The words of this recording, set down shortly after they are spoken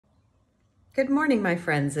Good morning, my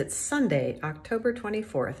friends. It's Sunday, October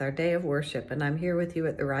 24th, our day of worship, and I'm here with you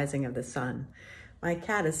at the rising of the sun. My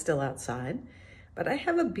cat is still outside, but I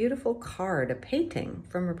have a beautiful card, a painting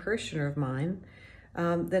from a parishioner of mine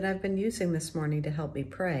that I've been using this morning to help me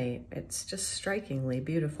pray. It's just strikingly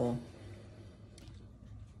beautiful.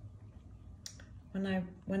 When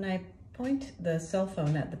I point the cell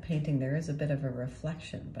phone at the painting, there is a bit of a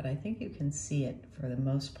reflection, but I think you can see it for the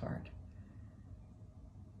most part.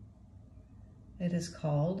 It is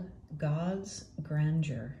called God's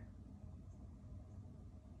Grandeur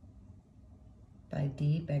by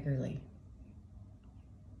D. Beggarly.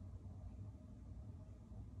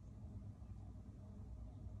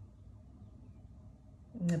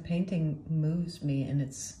 The painting moves me in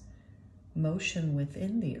its motion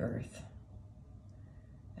within the earth,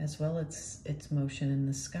 as well as its motion in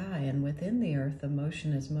the sky. And within the earth, the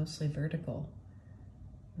motion is mostly vertical.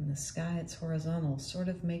 In the sky, it's horizontal, sort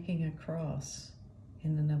of making a cross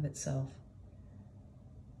in and of itself.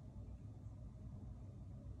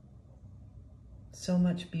 So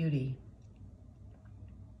much beauty.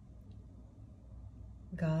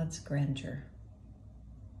 God's grandeur.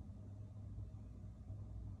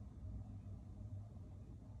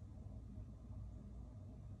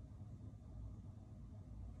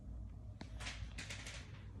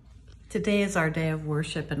 Today is our day of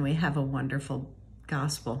worship, and we have a wonderful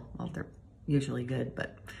gospel. Well, they're usually good,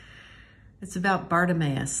 but it's about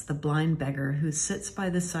Bartimaeus, the blind beggar who sits by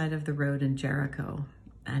the side of the road in Jericho.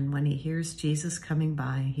 And when he hears Jesus coming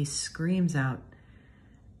by, he screams out,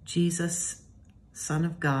 "Jesus, Son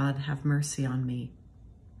of God, have mercy on me."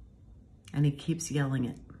 And he keeps yelling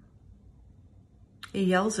it. He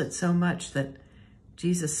yells it so much that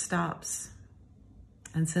Jesus stops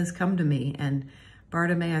and says, "Come to me." And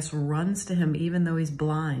Bartimaeus runs to him even though he's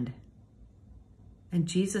blind. And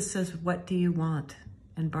Jesus says, "What do you want?"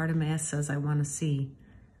 And Bartimaeus says, "I want to see."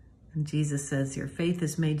 And Jesus says, "Your faith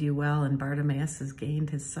has made you well," and Bartimaeus has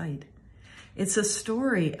gained his sight. It's a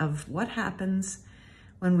story of what happens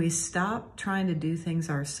when we stop trying to do things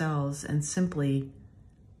ourselves and simply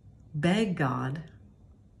beg God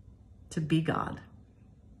to be God.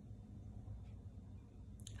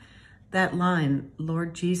 That line,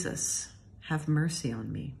 "Lord Jesus, have mercy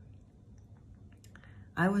on me."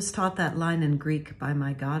 I was taught that line in Greek by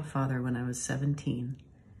my godfather when I was 17.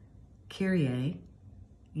 Kyrie,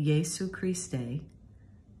 Jesu Christe,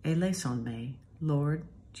 eleison me. Lord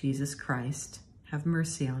Jesus Christ, have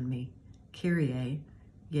mercy on me. Kyrie,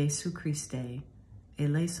 Jesu Christe,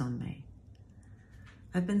 eleison me.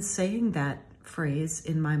 I've been saying that phrase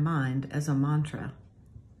in my mind as a mantra.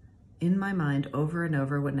 In my mind over and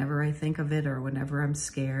over whenever I think of it or whenever I'm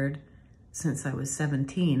scared, since I was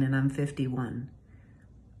 17 and I'm 51.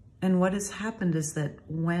 And what has happened is that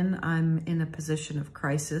when I'm in a position of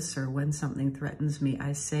crisis or when something threatens me,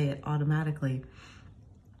 I say it automatically.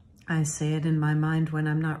 I say it in my mind when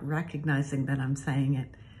I'm not recognizing that I'm saying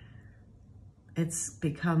it. It's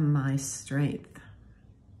become my strength.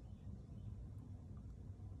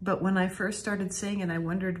 But when I first started saying it, I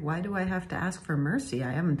wondered, why do I have to ask for mercy?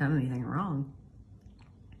 I haven't done anything wrong.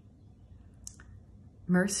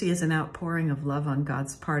 Mercy is an outpouring of love on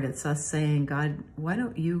God's part. It's us saying, "God, why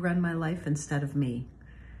don't you run my life instead of me?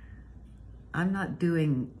 I'm not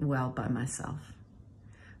doing well by myself."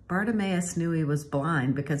 Bartimaeus knew he was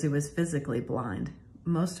blind because he was physically blind.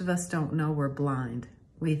 Most of us don't know we're blind.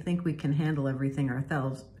 We think we can handle everything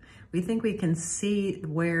ourselves. We think we can see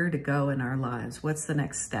where to go in our lives. What's the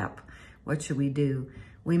next step? What should we do?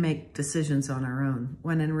 We make decisions on our own,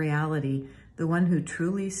 when in reality, the one who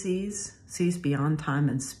truly sees beyond time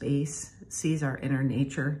and space, sees our inner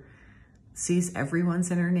nature, sees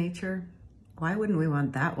everyone's inner nature. Why wouldn't we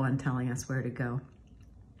want that one telling us where to go?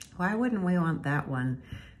 Why wouldn't we want that one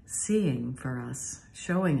seeing for us,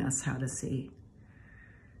 showing us how to see?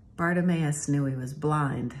 Bartimaeus knew he was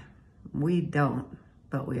blind. We don't,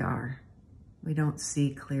 but we are. We don't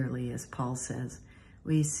see clearly, as Paul says.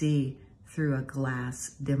 We see through a glass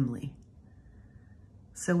dimly.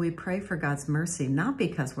 So we pray for God's mercy, not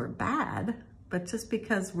because we're bad, but just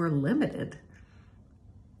because we're limited.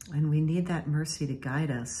 And we need that mercy to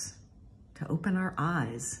guide us, to open our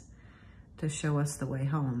eyes, to show us the way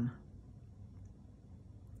home.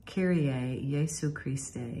 Kyrie, Jesu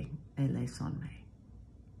Christe, eleison me.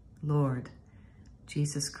 Lord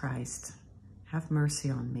Jesus Christ, have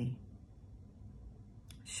mercy on me.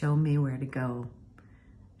 Show me where to go.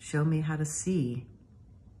 Show me how to see,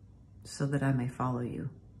 so that I may follow you.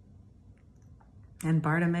 And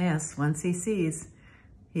Bartimaeus, once he sees,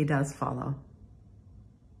 he does follow.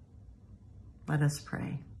 Let us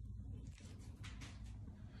pray.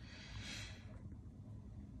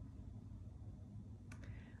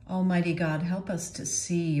 Almighty God, help us to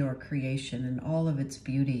see your creation in all of its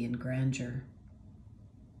beauty and grandeur.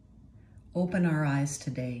 Open our eyes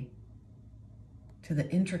today to the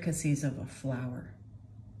intricacies of a flower,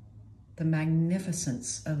 the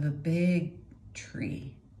magnificence of a big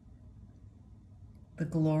tree, the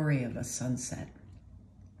glory of a sunset.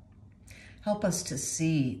 Help us to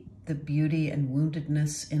see the beauty and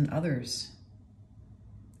woundedness in others.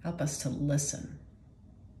 Help us to listen.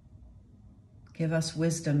 Give us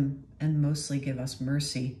wisdom and mostly give us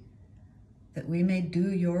mercy, that we may do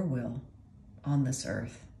your will on this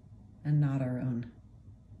earth and not our own.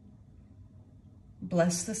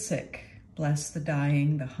 Bless the sick, bless the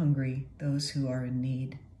dying, the hungry, those who are in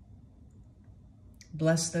need.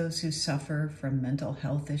 Bless those who suffer from mental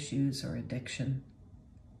health issues or addiction,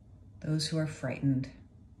 those who are frightened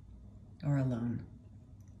or alone.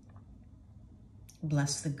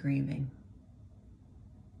 Bless the grieving.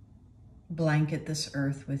 Blanket this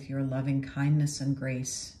earth with your loving kindness and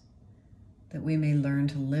grace, that we may learn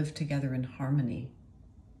to live together in harmony,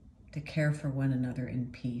 to care for one another in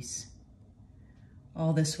peace.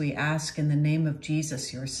 All this we ask in the name of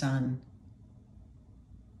Jesus, your Son,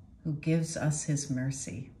 who gives us his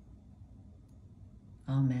mercy.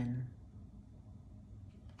 Amen.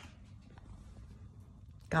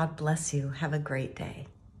 God bless you. Have a great day.